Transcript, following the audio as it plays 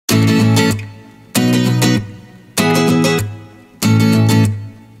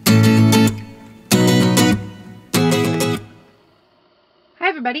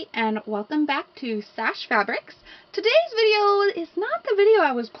everybody, and welcome back to Sash Fabrics. Today's video is not the video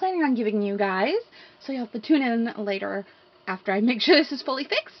I was planning on giving you guys, so you'll have to tune in later after I make sure this is fully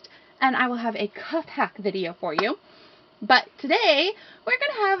fixed, and I will have a cuff hack video for you. But today, we're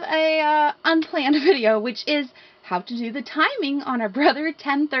going to have a unplanned video, which is how to do the timing on our Brother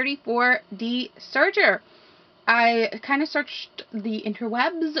 1034D serger. I kind of searched the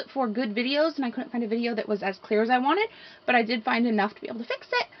interwebs for good videos, and I couldn't find a video that was as clear as I wanted, but I did find enough to be able to fix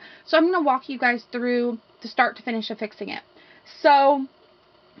it. So I'm going to walk you guys through the start to finish of fixing it. So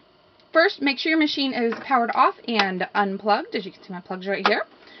first, make sure your machine is powered off and unplugged. As you can see, my plug's right here.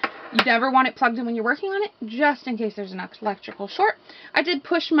 You never want it plugged in when you're working on it, just in case there's an electrical short. I did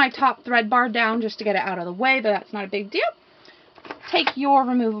push my top thread bar down just to get it out of the way, but that's not a big deal. Take your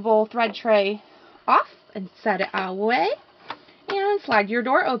removable thread tray off and set it away, and slide your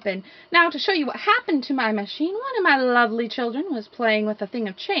door open. Now, to show you what happened to my machine, one of my lovely children was playing with a thing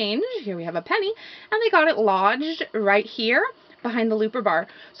of change. Here we have a penny, and they got it lodged right here behind the looper bar.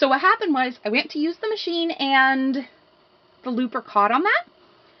 So what happened was, I went to use the machine, and the looper caught on that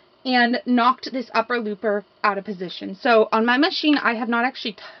and knocked this upper looper out of position. So on my machine, I have not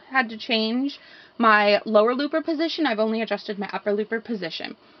actually had to change my lower looper position. I've only adjusted my upper looper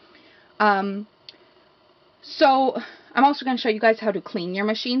position. So I'm also going to show you guys how to clean your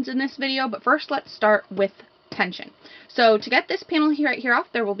machines in this video, but first let's start with tension. So to get this panel here, right here off,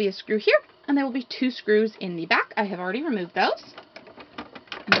 there will be a screw here, and there will be 2 screws in the back. I have already removed those.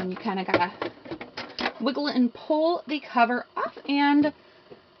 And then you kind of got to wiggle and pull the cover off, and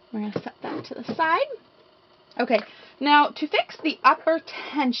we're going to set that to the side. Okay, now to fix the upper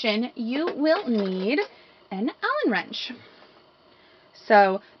tension, you will need an Allen wrench.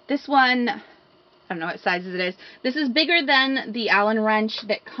 So this one, I don't know what sizes it is. This is bigger than the Allen wrench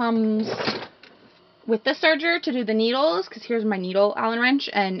that comes with the serger to do the needles, because here's my needle Allen wrench,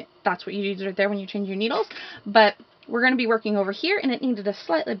 and that's what you use right there when you change your needles. But we're going to be working over here, and it needed a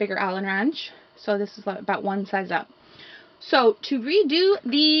slightly bigger Allen wrench, so this is about one size up. So to redo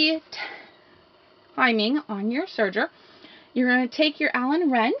the timing on your serger, you're going to take your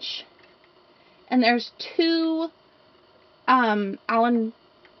Allen wrench, and there's 2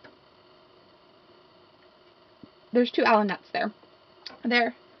 There's 2 Allen nuts there, and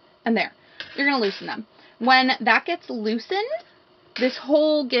there. You're going to loosen them. When that gets loosened, this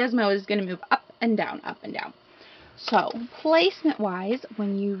whole gizmo is going to move up and down, up and down. So, placement-wise,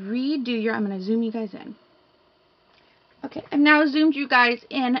 when you redo your, I'm going to zoom you guys in. Okay, I've now zoomed you guys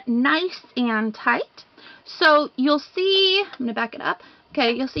in nice and tight. So, you'll see, I'm going to back it up.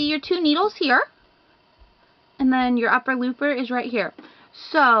 Okay, you'll see your 2 needles here, and then your upper looper is right here.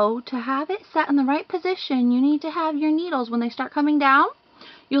 So, to have it set in the right position, you need to have your needles, when they start coming down,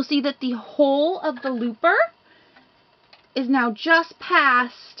 you'll see that the whole of the looper is now just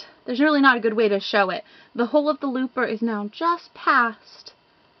past, there's really not a good way to show it, the whole of the looper is now just past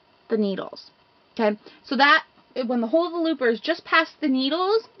the needles. Okay, so that, when the whole of the looper is just past the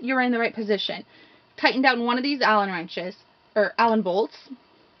needles, you're in the right position. Tighten down one of these Allen wrenches, or Allen bolts,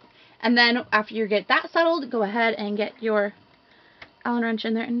 and then after you get that settled, go ahead and get your Allen wrench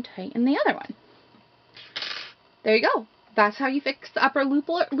in there and tighten the other one. There you go. That's how you fix the upper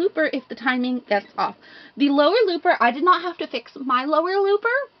looper if the timing gets off. The lower looper, I did not have to fix my lower looper,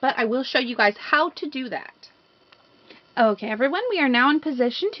 but I will show you guys how to do that. Okay, everyone, we are now in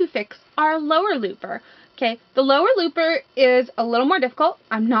position to fix our lower looper. Okay, the lower looper is a little more difficult.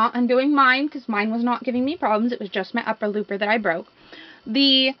 I'm not undoing mine because mine was not giving me problems. It was just my upper looper that I broke.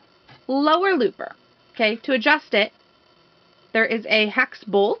 The lower looper, okay, to adjust it, there is a hex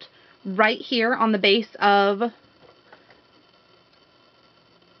bolt right here on the base of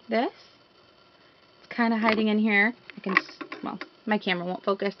this. It's kind of hiding in here. Well, my camera won't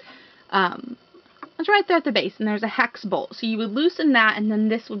focus. It's right there at the base, and there's a hex bolt. So you would loosen that, and then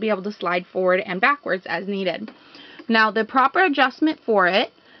this would be able to slide forward and backwards as needed. Now, the proper adjustment for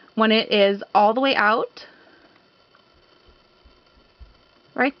it, when it is all the way out,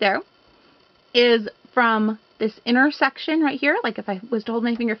 right there, is from this intersection right here, like if I was to hold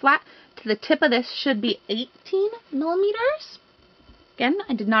my finger flat, to the tip of this should be 18 millimeters. Again,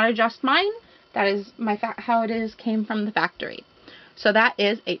 I did not adjust mine. That is how it is, came from the factory. So that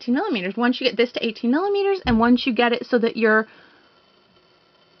is 18 millimeters. Once you get this to 18 millimeters, and once you get it so that your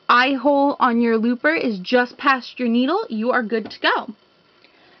eye hole on your looper is just past your needle, you are good to go.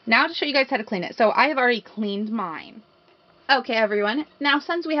 Now to show you guys how to clean it. So I have already cleaned mine. Okay, everyone, now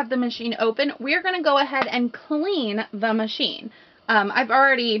since we have the machine open, we're going to go ahead and clean the machine. I've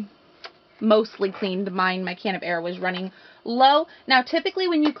already mostly cleaned mine. My can of air was running low. Now, typically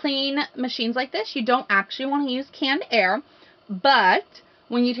when you clean machines like this, you don't actually want to use canned air, but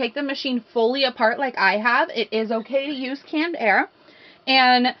when you take the machine fully apart like I have, it is okay to use canned air.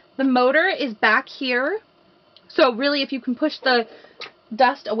 And the motor is back here. So really, if you can push the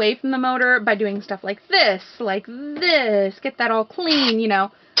dust away from the motor by doing stuff like this, get that all clean, you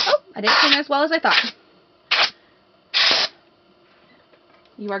know. Oh, I didn't clean it as well as I thought.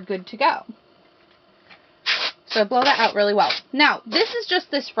 You are good to go. So blow that out really well. Now, this is just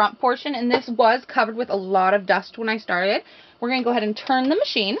this front portion, and this was covered with a lot of dust when I started. We're going to go ahead and turn the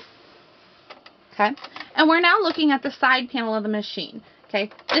machine. Okay. And we're now looking at the side panel of the machine. Okay.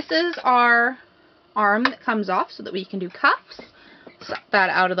 This is our arm that comes off so that we can do cuffs. Set that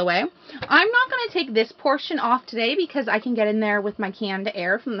out of the way. I'm not going to take this portion off today because I can get in there with my canned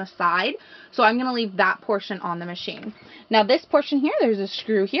air from the side. So I'm going to leave that portion on the machine. Now this portion here, there's a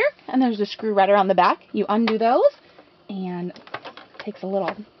screw here and there's a screw right around the back. You undo those and it takes a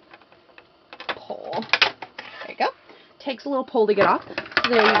little pull. There you go. Takes a little pull to get off. So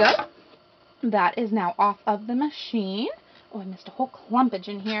there you go. That is now off of the machine. Oh, I missed a whole clumpage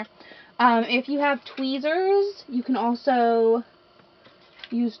in here. If you have tweezers, you can also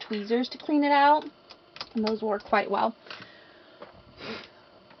use tweezers to clean it out, and those work quite well.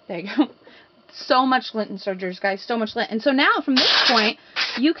 There you go. So much lint in Sergers, guys, so much lint. And so now from this point,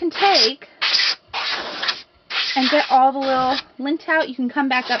 you can take and get all the little lint out. You can come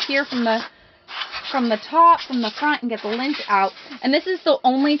back up here from the top, from the front, and get the lint out. And this is the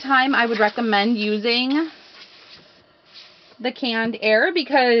only time I would recommend using the canned air,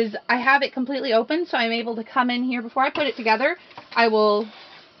 because I have it completely open, so I'm able to come in here. Before I put it together, I will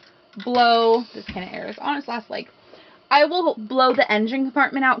blow, this can of air is on its last leg. I will blow the engine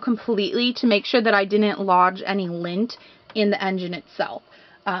compartment out completely to make sure that I didn't lodge any lint in the engine itself.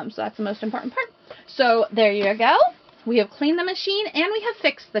 So that's the most important part. So there you go. We have cleaned the machine and we have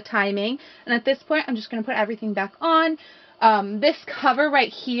fixed the timing. And at this point, I'm just going to put everything back on. This cover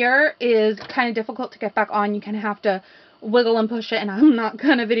right here is kind of difficult to get back on. You kind of have to wiggle and push it, and I'm not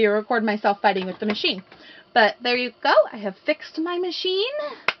going to video record myself fighting with the machine. But there you go. I have fixed my machine,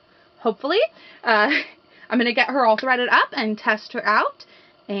 hopefully. I'm going to get her all threaded up and test her out.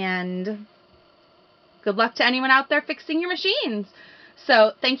 And good luck to anyone out there fixing your machines.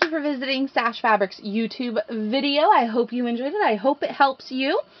 So thank you for visiting Sash Fabrics YouTube video. I hope you enjoyed it. I hope it helps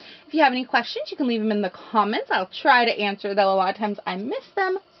you. If you have any questions, you can leave them in the comments. I'll try to answer, though a lot of times I miss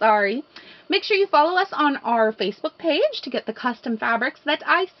them. Sorry. Make sure you follow us on our Facebook page to get the custom fabrics that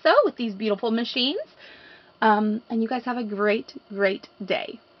I sew with these beautiful machines. And you guys have a great, great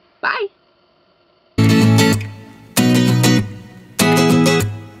day. Bye.